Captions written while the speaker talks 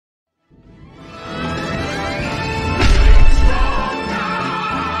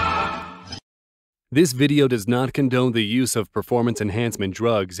This video does not condone the use of performance enhancement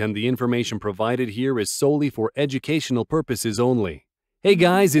drugs, and the information provided here is solely for educational purposes only. Hey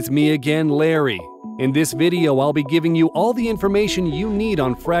guys, it's me again, Larry. In this video, I'll be giving you all the information you need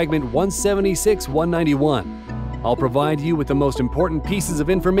on Fragment 176-191. I'll provide you with the most important pieces of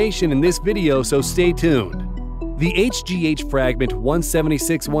information in this video, so stay tuned. The HGH Fragment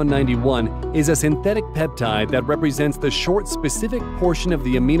 176-191 is a synthetic peptide that represents the short specific portion of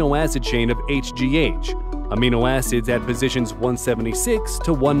the amino acid chain of HGH, amino acids at positions 176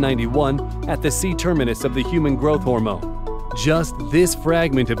 to 191 at the C-terminus of the human growth hormone. Just this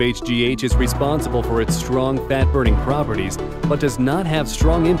fragment of HGH is responsible for its strong fat-burning properties, but does not have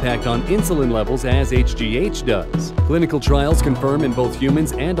strong impact on insulin levels as HGH does. Clinical trials confirm in both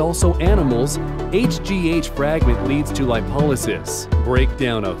humans and also animals, HGH fragment leads to lipolysis,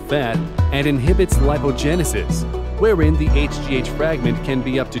 breakdown of fat, and inhibits lipogenesis, wherein the HGH fragment can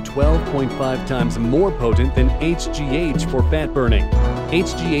be up to 12.5 times more potent than HGH for fat burning.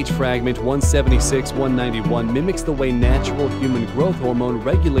 HGH fragment 176-191 mimics the way natural human growth hormone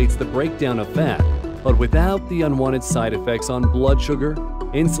regulates the breakdown of fat, but without the unwanted side effects on blood sugar,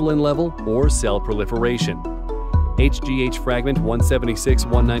 insulin level, or cell proliferation. HGH fragment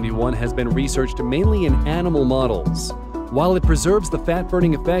 176-191 has been researched mainly in animal models. While it preserves the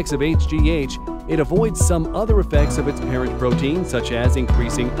fat-burning effects of HGH, it avoids some other effects of its parent protein, such as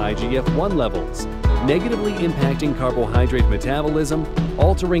increasing IGF-1 levels, negatively impacting carbohydrate metabolism,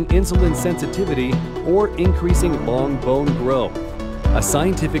 altering insulin sensitivity, or increasing long bone growth. A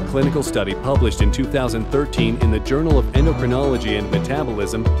scientific clinical study published in 2013 in the Journal of Endocrinology and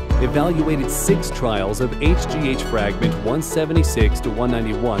Metabolism evaluated 6 trials of HGH fragment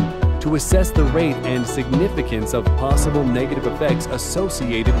 176-191 to assess the rate and significance of possible negative effects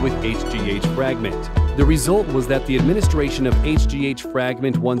associated with HGH fragment. The result was that the administration of HGH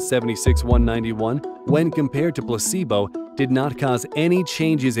fragment 176-191, when compared to placebo, did not cause any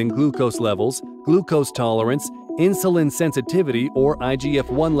changes in glucose levels, glucose tolerance, insulin sensitivity, or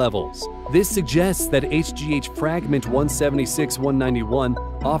IGF-1 levels. This suggests that HGH fragment 176-191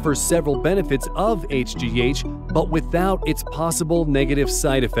 offers several benefits of HGH, but without its possible negative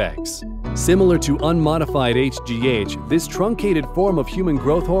side effects. Similar to unmodified HGH, this truncated form of human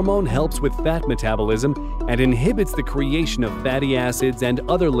growth hormone helps with fat metabolism and inhibits the creation of fatty acids and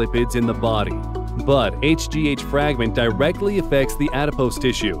other lipids in the body. But HGH fragment directly affects the adipose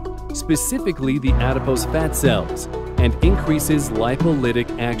tissue, specifically the adipose fat cells, and increases lipolytic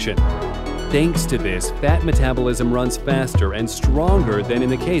action. Thanks to this, fat metabolism runs faster and stronger than in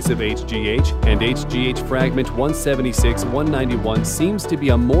the case of HGH, and HGH fragment 176-191 seems to be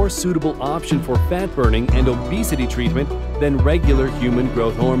a more suitable option for fat burning and obesity treatment than regular human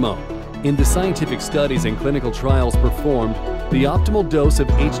growth hormone. In the scientific studies and clinical trials performed, the optimal dose of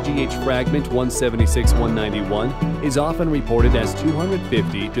HGH fragment 176-191 is often reported as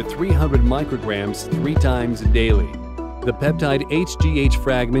 250 to 300 micrograms 3 times daily. The peptide HGH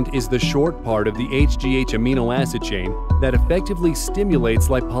fragment is the short part of the HGH amino acid chain that effectively stimulates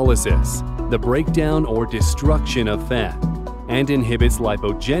lipolysis, the breakdown or destruction of fat, and inhibits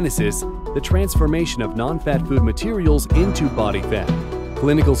lipogenesis, the transformation of non-fat food materials into body fat.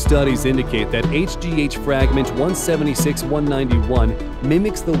 Clinical studies indicate that HGH fragment 176-191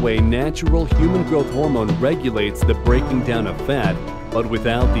 mimics the way natural human growth hormone regulates the breaking down of fat, but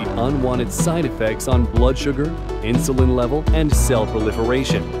without the unwanted side effects on blood sugar, insulin level, and cell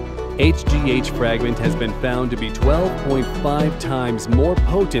proliferation. HGH fragment has been found to be 12.5 times more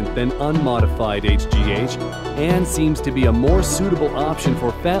potent than unmodified HGH and seems to be a more suitable option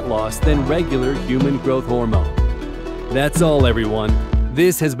for fat loss than regular human growth hormone. That's all, everyone.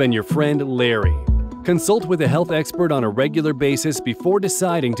 This has been your friend Larry. Consult with a health expert on a regular basis before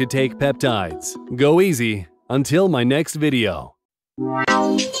deciding to take peptides. Go easy. Until my next video.